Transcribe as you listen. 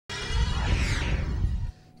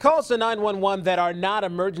Calls to 911 that are not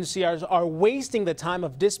emergency are wasting the time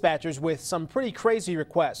of dispatchers with some pretty crazy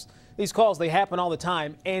requests. These calls, they happen all the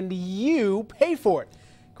time, and you pay for it.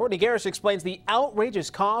 Courtney Garrish explains the outrageous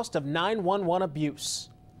cost of 911 abuse.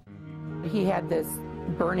 He had this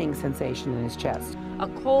burning sensation in his chest. A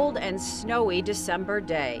cold and snowy December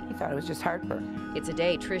day. He thought it was just heartburn. It's a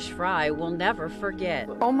day Trish Fry will never forget.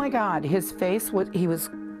 Oh my God, his face, he was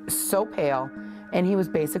so pale, and he was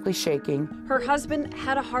basically shaking. Her husband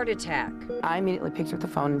had a heart attack. I immediately picked up the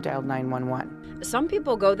phone and dialed 911. Some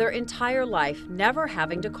people go their entire life never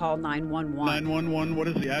having to call 911. 911, what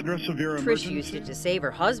is the address of your emergency? Trish used it to save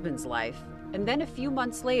her husband's life, and then a few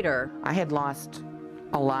months later, I had lost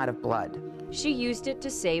a lot of blood. she used it to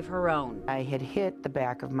save her own. I had hit the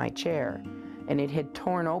back of my chair, and it had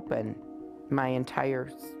torn open my entire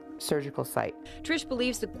surgical site. Trish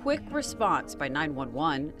believes the quick response by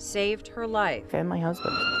 911 saved her life. And my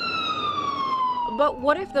husband. But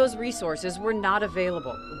what if those resources were not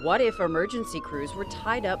available? What if emergency crews were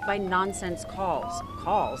tied up by nonsense calls?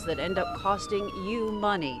 Calls that end up costing you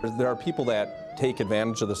money. There are people that take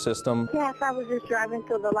advantage of the system. Yes, I was just driving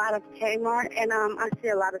through the lot of Kmart, and I see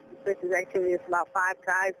a lot of suspicious activity. It's about 5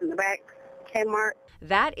 guys in the back Kmart.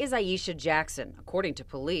 That is Aisha Jackson. According to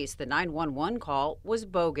police, the 911 call was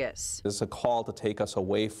bogus. It's a call to take us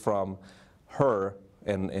away from her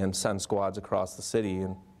and send squads across the city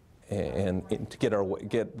and to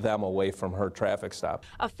get them away from her traffic stop.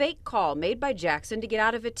 A fake call made by Jackson to get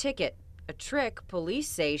out of a ticket. A trick police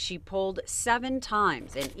say she pulled 7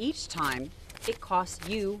 times, and each time it costs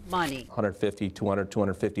you money. $150, $200,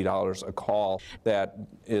 $250 a call. That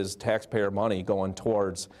is taxpayer money going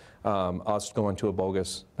towards us going to a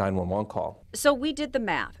bogus 911 call. So we did the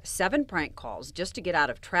math. 7 prank calls just to get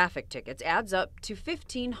out of traffic tickets adds up to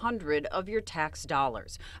 $1,500 of your tax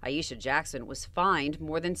dollars. Aisha Jackson was fined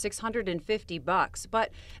more than $650,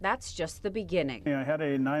 but that's just the beginning. I had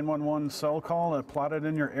a 911 cell call that plotted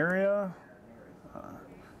in your area.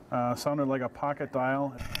 Sounded like a pocket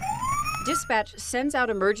dial. Dispatch sends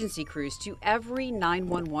out emergency crews to every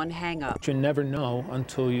 911 hang-up. You never know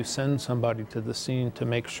until you send somebody to the scene to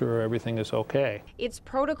make sure everything is okay. It's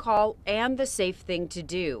protocol and the safe thing to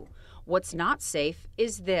do. What's not safe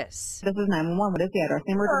is this. This is 911. What is the address?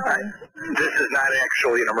 Emergency? This is not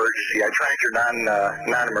actually an emergency. I tried your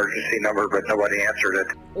non-emergency number, but nobody answered it.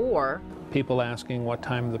 Or People asking what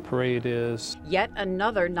time the parade is. yet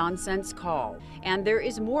another nonsense call. And there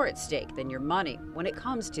is more at stake than your money when it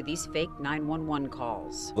comes to these fake 911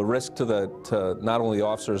 calls. The risk to not only the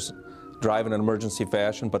officers drive in an emergency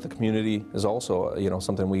fashion, but the community is also,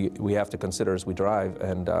 something we have to consider as we drive,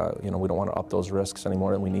 and we don't want to up those risks any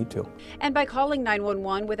more than we need to. And by calling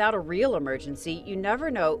 911 without a real emergency, you never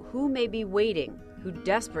know who may be waiting, who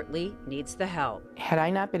desperately needs the help. Had I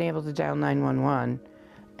not been able to dial 911,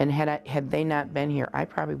 and had they not been here, I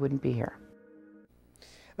probably wouldn't be here.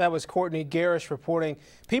 That was Courtney Garrish reporting.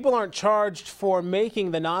 People aren't charged for making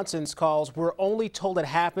the nonsense calls. We're only told it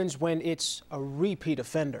happens when it's a repeat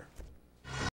offender.